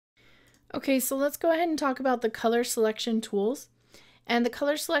Okay, so let's go ahead and talk about the color selection tools. And the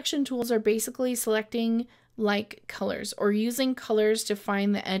color selection tools are basically selecting like colors or using colors to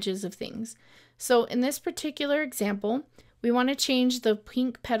find the edges of things. So in this particular example, we want to change the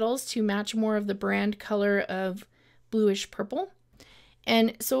pink petals to match more of the brand color of bluish purple.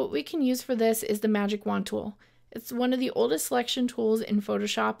 And so what we can use for this is the magic wand tool. It's one of the oldest selection tools in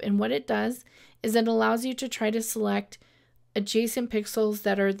Photoshop, and what it does is it allows you to try to select adjacent pixels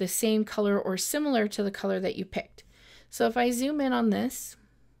that are the same color or similar to the color that you picked. So if I zoom in on this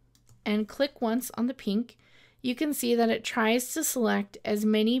and click once on the pink, you can see that it tries to select as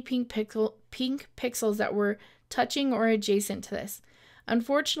many pink pixels that were touching or adjacent to this.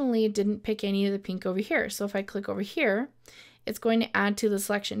 Unfortunately, it didn't pick any of the pink over here. So if I click over here, it's going to add to the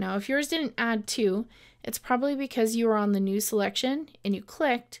selection. Now, if yours didn't add to, it's probably because you were on the new selection and you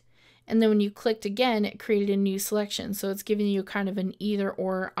clicked, and then when you clicked again, it created a new selection. So it's giving you kind of an either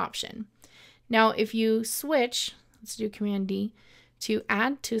or option. Now, if you switch, let's do Command D, to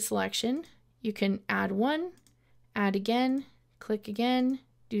add to selection, you can add one, add again, click again,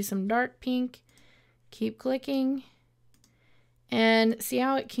 do some dark pink, keep clicking, and see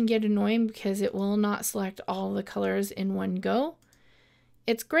how it can get annoying because it will not select all the colors in one go.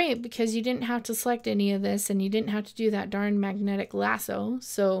 It's great because you didn't have to select any of this and you didn't have to do that darn magnetic lasso.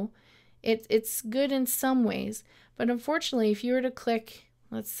 So it's good in some ways, but unfortunately, if you were to click,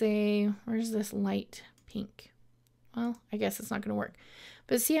 let's say, where's this light pink? Well, I guess it's not going to work.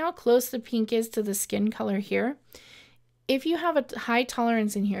 But see how close the pink is to the skin color here? If you have a high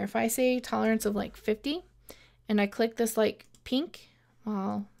tolerance in here, if I say tolerance of like 50, and I click this like pink,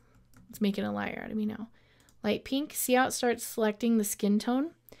 well, it's making a liar out of me now. Light pink, see how it starts selecting the skin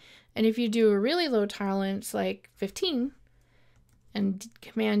tone? And if you do a really low tolerance, like 15, and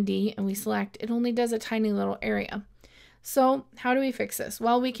Command D, and we select, it only does a tiny little area. So how do we fix this?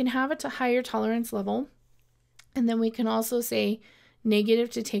 Well, we can have it to higher tolerance level, and then we can also say negative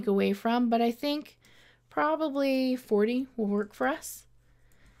to take away from, but I think probably 40 will work for us.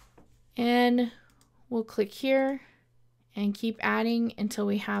 And we'll click here and keep adding until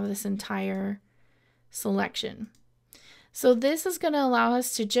we have this entire selection. So this is going to allow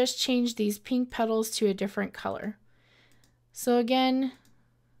us to just change these pink petals to a different color. So again,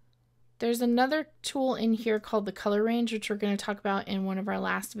 there's another tool in here called the color range, which we're going to talk about in one of our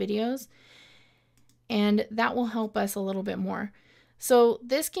last videos. And that will help us a little bit more. So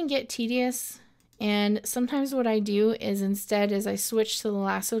this can get tedious. And sometimes what I do is instead I switch to the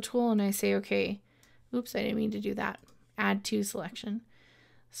lasso tool and I say, okay, oops, I didn't mean to do that. Add to selection.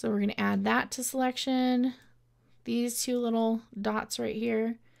 So we're going to add that to selection. These two little dots right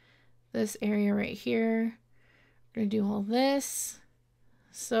here. This area right here. We're going to do all this.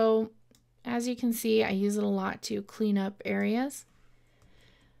 So as you can see, I use it a lot to clean up areas.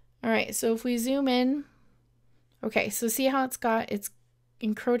 All right, so if we zoom in, okay, so see how it's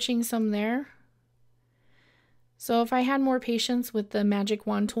encroaching some there. So if I had more patience with the magic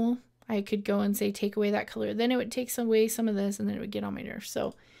wand tool, I could go and say take away that color. Then it would take away some of this and then it would get on my nerves.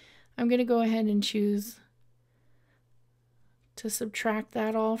 So I'm going to go ahead and choose to subtract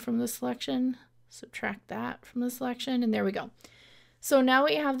that all from the selection. Subtract that from the selection, and there we go. So now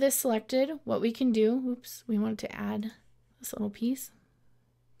we have this selected, what we can do, oops, we want to add this little piece,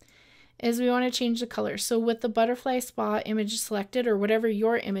 is we want to change the color. So with the butterfly spa image selected, or whatever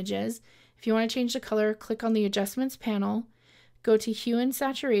your image is, if you want to change the color, click on the adjustments panel, go to Hue and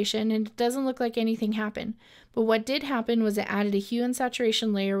Saturation, and it doesn't look like anything happened. But what did happen was it added a Hue and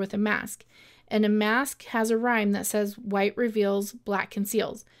Saturation layer with a mask. And a mask has a rhyme that says white reveals, black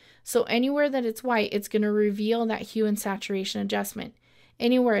conceals. So anywhere that it's white, it's going to reveal that hue and saturation adjustment.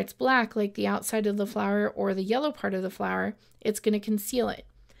 Anywhere it's black, like the outside of the flower or the yellow part of the flower, it's going to conceal it.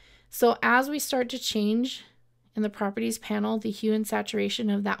 So as we start to change in the properties panel, the hue and saturation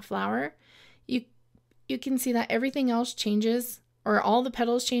of that flower, you can see that everything else changes, or all the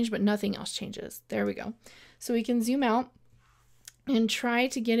petals change, but nothing else changes. There we go. So we can zoom out and try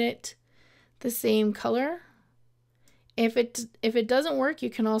to get it the same color. If it doesn't work, you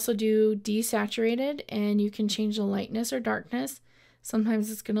can also do desaturated and you can change the lightness or darkness. Sometimes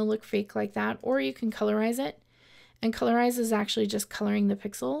it's going to look fake like that, or you can colorize it. And colorize is actually just coloring the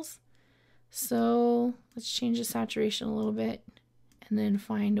pixels. So let's change the saturation a little bit and then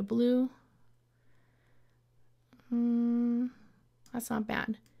find a blue. That's not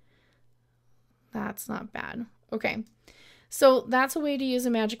bad. That's not bad. Okay. So that's a way to use a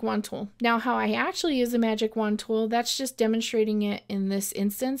magic wand tool. Now, how I actually use a magic wand tool, that's just demonstrating it in this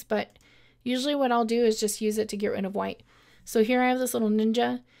instance, but usually what I'll do is just use it to get rid of white. So here I have this little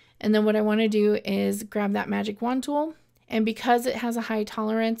ninja, and then what I want to do is grab that magic wand tool And because it has a high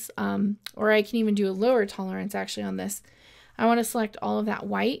tolerance, or I can even do a lower tolerance actually on this, I want to select all of that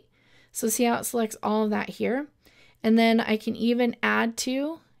white. So see how it selects all of that here? And then I can even add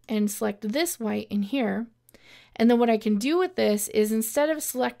to and select this white in here. And then what I can do with this is instead of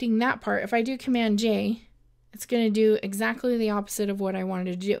selecting that part, if I do Command J, it's going to do exactly the opposite of what I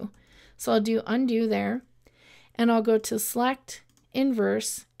wanted to do. So I'll do undo there, and I'll go to select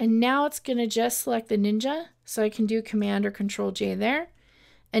inverse, and now it's going to just select the ninja. So I can do Command or Control J there.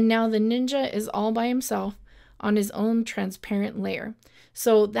 And now the ninja is all by himself on his own transparent layer.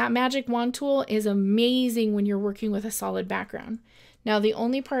 So that magic wand tool is amazing when you're working with a solid background. Now the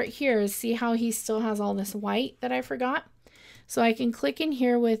only part here is see how he still has all this white that I forgot? So I can click in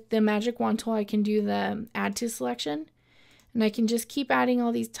here with the magic wand tool, I can do the add to selection, and I can just keep adding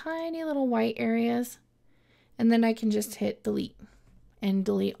all these tiny little white areas, and then I can just hit delete and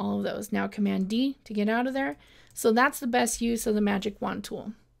delete all of those. Now Command D to get out of there. So that's the best use of the magic wand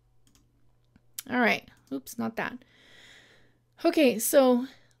tool. All right, oops, not that. Okay, so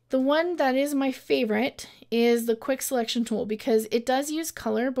the one that is my favorite is the quick selection tool because it does use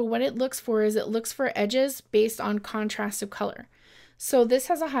color, but what it looks for is it looks for edges based on contrast of color. So this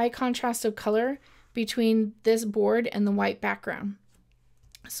has a high contrast of color between this board and the white background.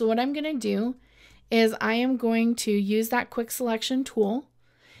 So what I'm going to do is I am going to use that quick selection tool,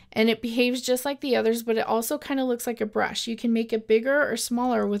 and it behaves just like the others, but it also kind of looks like a brush. You can make it bigger or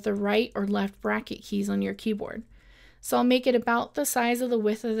smaller with the right or left bracket keys on your keyboard. So I'll make it about the size of the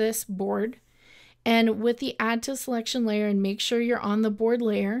width of this board. And with the add to selection layer, and make sure you're on the board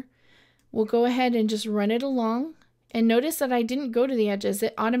layer, we'll go ahead and just run it along. And notice that I didn't go to the edges,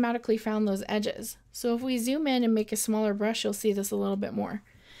 it automatically found those edges. So if we zoom in and make a smaller brush, you'll see this a little bit more.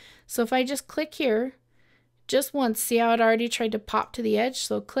 So if I just click here, just once, see how it already tried to pop to the edge?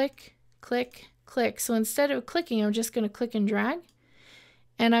 So click, click, click. So instead of clicking, I'm just going to click and drag.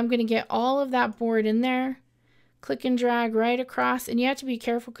 And I'm going to get all of that board in there. Click and drag right across. And you have to be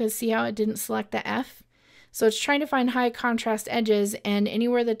careful because see how it didn't select the F? So it's trying to find high contrast edges, and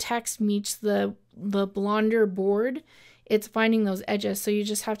anywhere the text meets the blonder board, it's finding those edges. So you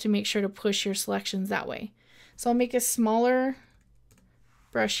just have to make sure to push your selections that way. So I'll make a smaller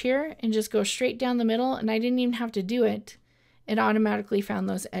brush here and just go straight down the middle, and I didn't even have to do it. It automatically found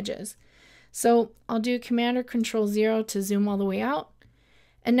those edges. So I'll do Command or Control 0 to zoom all the way out.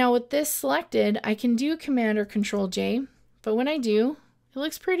 And now with this selected, I can do Command or Control J, but when I do, it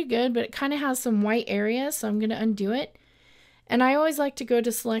looks pretty good, but it kind of has some white areas, so I'm going to undo it. And I always like to go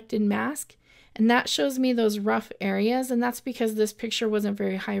to Select and Mask, and that shows me those rough areas, and that's because this picture wasn't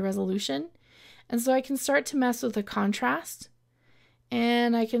very high resolution. And so I can start to mess with the contrast,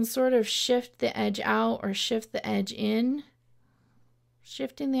 and I can sort of shift the edge out or shift the edge in.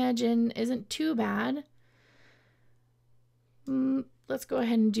 Shifting the edge in isn't too bad. Let's go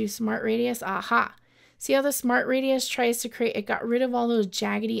ahead and do Smart Radius. Aha! See how the Smart Radius tries to create, it got rid of all those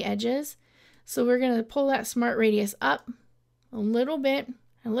jaggedy edges. So we're going to pull that Smart Radius up a little bit.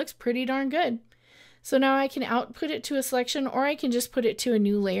 It looks pretty darn good. So now I can output it to a selection, or I can just put it to a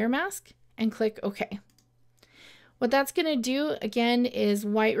new layer mask and click OK. What that's going to do, again, is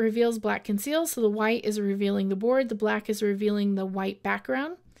white reveals, black conceals. So the white is revealing the board, the black is revealing the white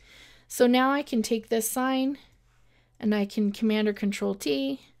background. So now I can take this sign, and I can Command or Control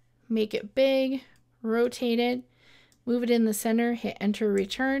T, make it big, rotate it, move it in the center, hit Enter,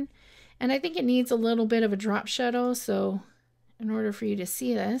 Return. And I think it needs a little bit of a drop shadow, so in order for you to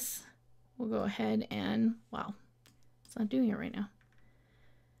see this, we'll go ahead and, wow, it's not doing it right now.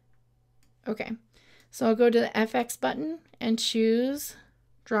 Okay. So I'll go to the FX button and choose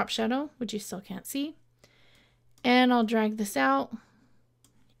Drop Shadow, which you still can't see. And I'll drag this out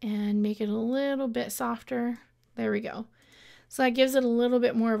and make it a little bit softer. There we go. So that gives it a little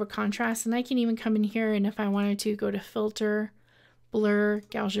bit more of a contrast. And I can even come in here, and if I wanted to, go to Filter, Blur,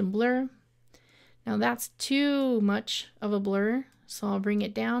 Gaussian Blur. Now that's too much of a blur, so I'll bring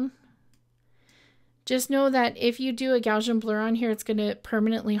it down. Just know that if you do a Gaussian blur on here, it's going to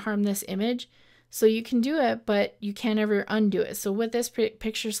permanently harm this image. So you can do it, but you can't ever undo it. So with this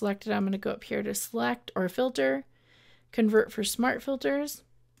picture selected, I'm going to go up here to Select or Filter, Convert for Smart Filters,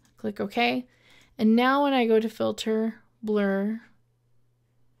 click OK. And now when I go to Filter, Blur,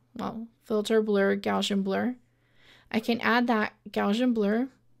 well, Filter, Blur, Gaussian Blur, I can add that Gaussian blur.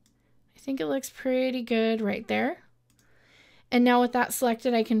 I think it looks pretty good right there. And now with that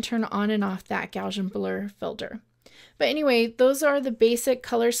selected, I can turn on and off that Gaussian blur filter. But anyway, those are the basic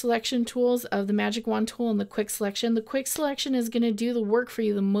color selection tools of the Magic Wand tool and the Quick Selection. The Quick Selection is going to do the work for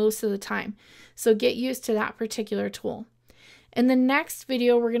you the most of the time. So get used to that particular tool. In the next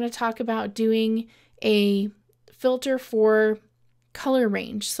video, we're going to talk about doing a filter for color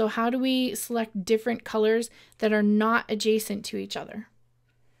range. So how do we select different colors that are not adjacent to each other?